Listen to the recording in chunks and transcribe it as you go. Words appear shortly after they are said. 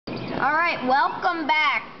Alright, welcome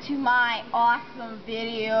back to my awesome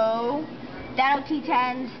video,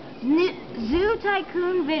 DinoT10's Zoo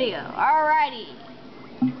Tycoon video. Alrighty.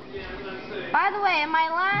 By the way, in my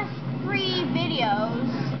last 3 videos,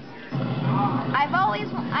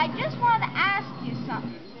 I just wanted to ask you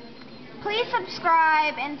something. Please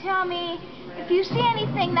subscribe and tell me if you see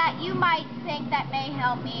anything that you might think that may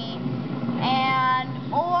help me,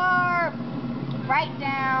 or write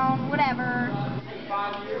down whatever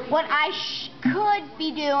what I could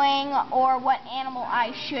be doing or what animal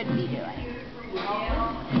I should be doing.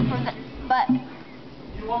 But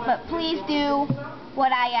please do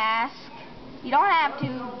what I ask. You don't have to,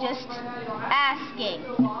 just asking.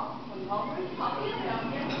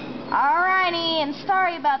 Alrighty, and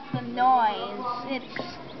sorry about the noise. It's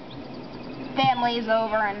family's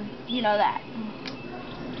over and you know that.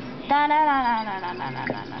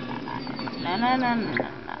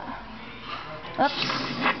 Oops.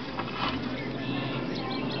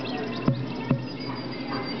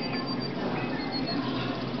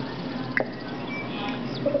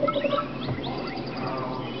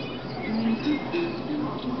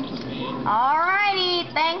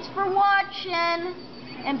 Alrighty, thanks for watching,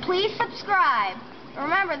 and please subscribe.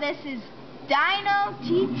 Remember, this is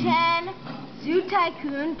DinoT10 Zoo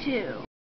Tycoon 2.